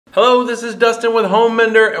Hello, this is Dustin with Home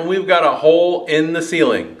Mender, and we've got a hole in the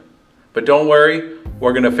ceiling. But don't worry,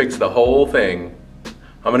 we're gonna fix the whole thing.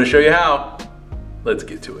 I'm gonna show you how. Let's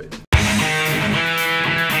get to it.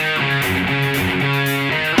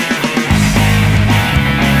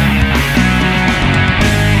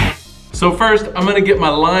 So first, I'm gonna get my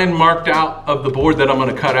line marked out of the board that I'm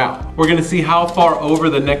gonna cut out. We're gonna see how far over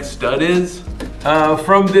the next stud is.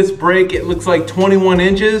 From this break, it looks like 21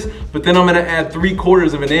 inches, but then I'm gonna add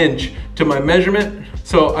 3/4 of an inch to my measurement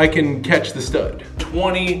so I can catch the stud.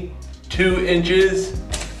 22 inches,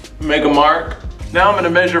 make a mark. Now I'm gonna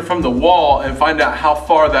measure from the wall and find out how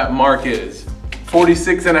far that mark is.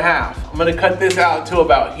 46.5. I'm gonna cut this out to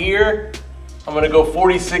about here. I'm gonna go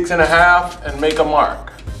 46.5 and make a mark.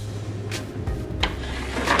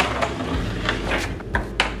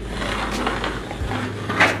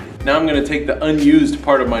 Now I'm gonna take the unused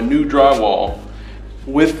part of my new drywall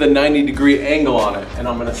with the 90-degree angle on it, and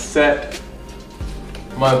I'm gonna set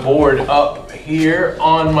my board up here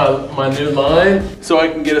on my new line so I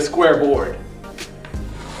can get a square board.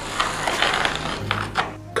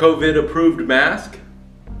 COVID approved mask.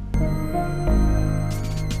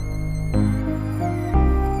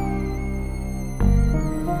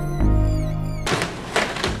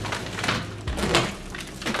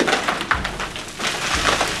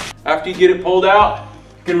 After you get it pulled out,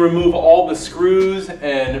 you can remove all the screws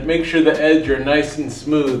and make sure the edges are nice and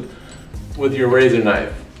smooth with your razor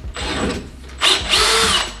knife.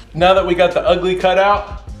 Now that we got the ugly cut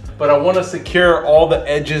out, but I want to secure all the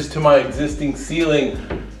edges to my existing ceiling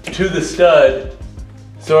to the stud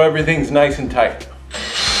so everything's nice and tight.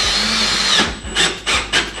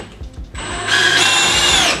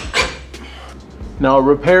 Now a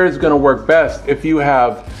repair is going to work best if you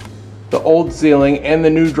have the old ceiling and the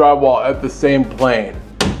new drywall at the same plane.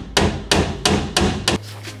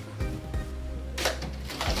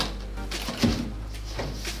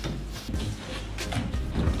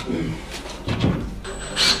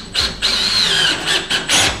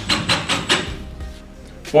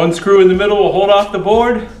 One screw in the middle will hold off the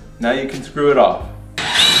board. Now you can screw it off.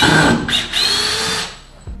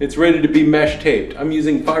 It's ready to be mesh taped. I'm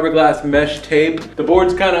using fiberglass mesh tape. The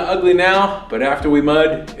board's kind of ugly now, but after we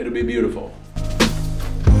mud, it'll be beautiful.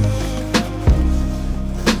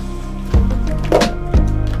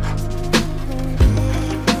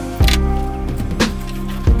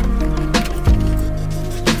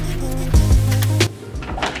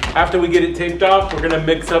 After we get it taped off, we're gonna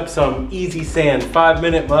mix up some Easy Sand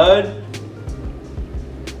 5-minute mud.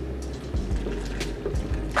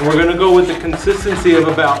 And we're gonna go with the consistency of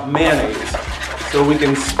about mayonnaise so we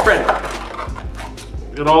can spread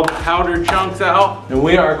it. Get all the powder chunks out, and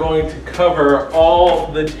we are going to cover all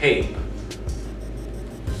the tape.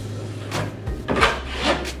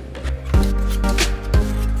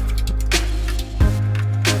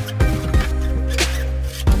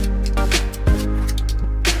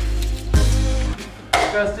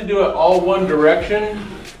 Best to do it all one direction.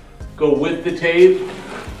 Go with the tape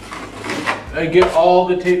and get all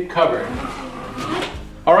the tape covered.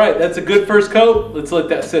 All right, that's a good first coat. Let's let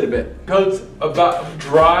that sit a bit. Coat's about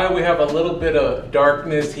dry. We have a little bit of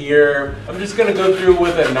darkness here. I'm just gonna go through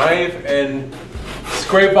with a knife and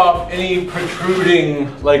scrape off any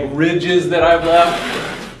protruding like ridges that I've left.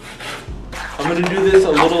 I'm gonna do this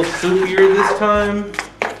a little soopier this time.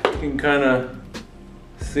 You can kind of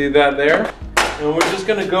see that there. And we're just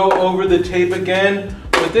gonna go over the tape again.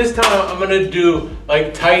 But this time I'm gonna do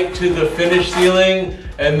like tight to the finished ceiling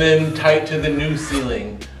and then tight to the new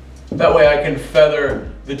ceiling. That way I can feather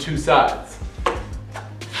the two sides.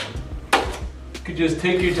 You could just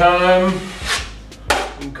take your time.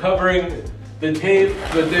 I'm covering the tape,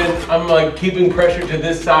 but then I'm like keeping pressure to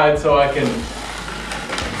this side so I can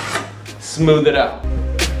smooth it out.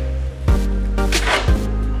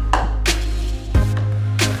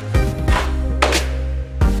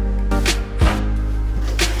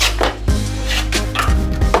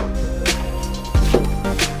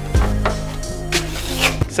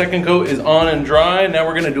 Second coat is on and dry. Now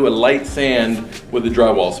we're gonna do a light sand with a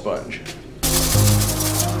drywall sponge.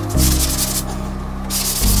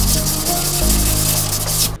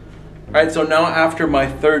 All right, so now after my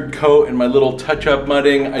third coat and my little touch-up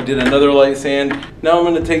mudding, I did another light sand. Now I'm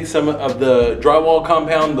gonna take some of the drywall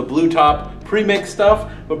compound, the blue top pre-mixed stuff,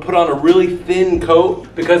 but put on a really thin coat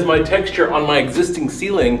because my texture on my existing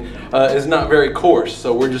ceiling is not very coarse.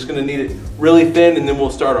 So we're just gonna need it really thin and then we'll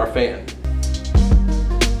start our fan.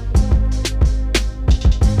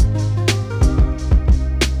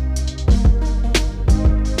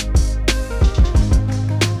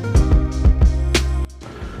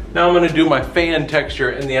 Now I'm gonna do my fan texture,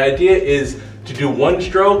 and the idea is to to do one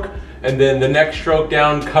stroke, and then the next stroke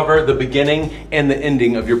down, cover the beginning and the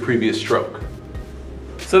ending of your previous stroke.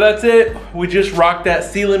 So that's it. We just rocked that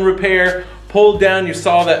ceiling repair, pulled down. You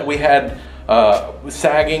saw that we had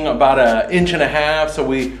sagging about 1.5 inches, so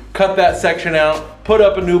we cut that section out, put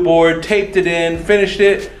up a new board, taped it in, finished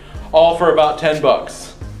it, all for about 10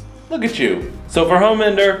 bucks. Look at you. So for Home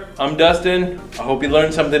Mender, I'm Dustin. I hope you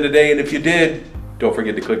learned something today, and if you did, don't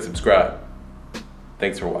forget to click subscribe.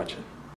 Thanks for watching.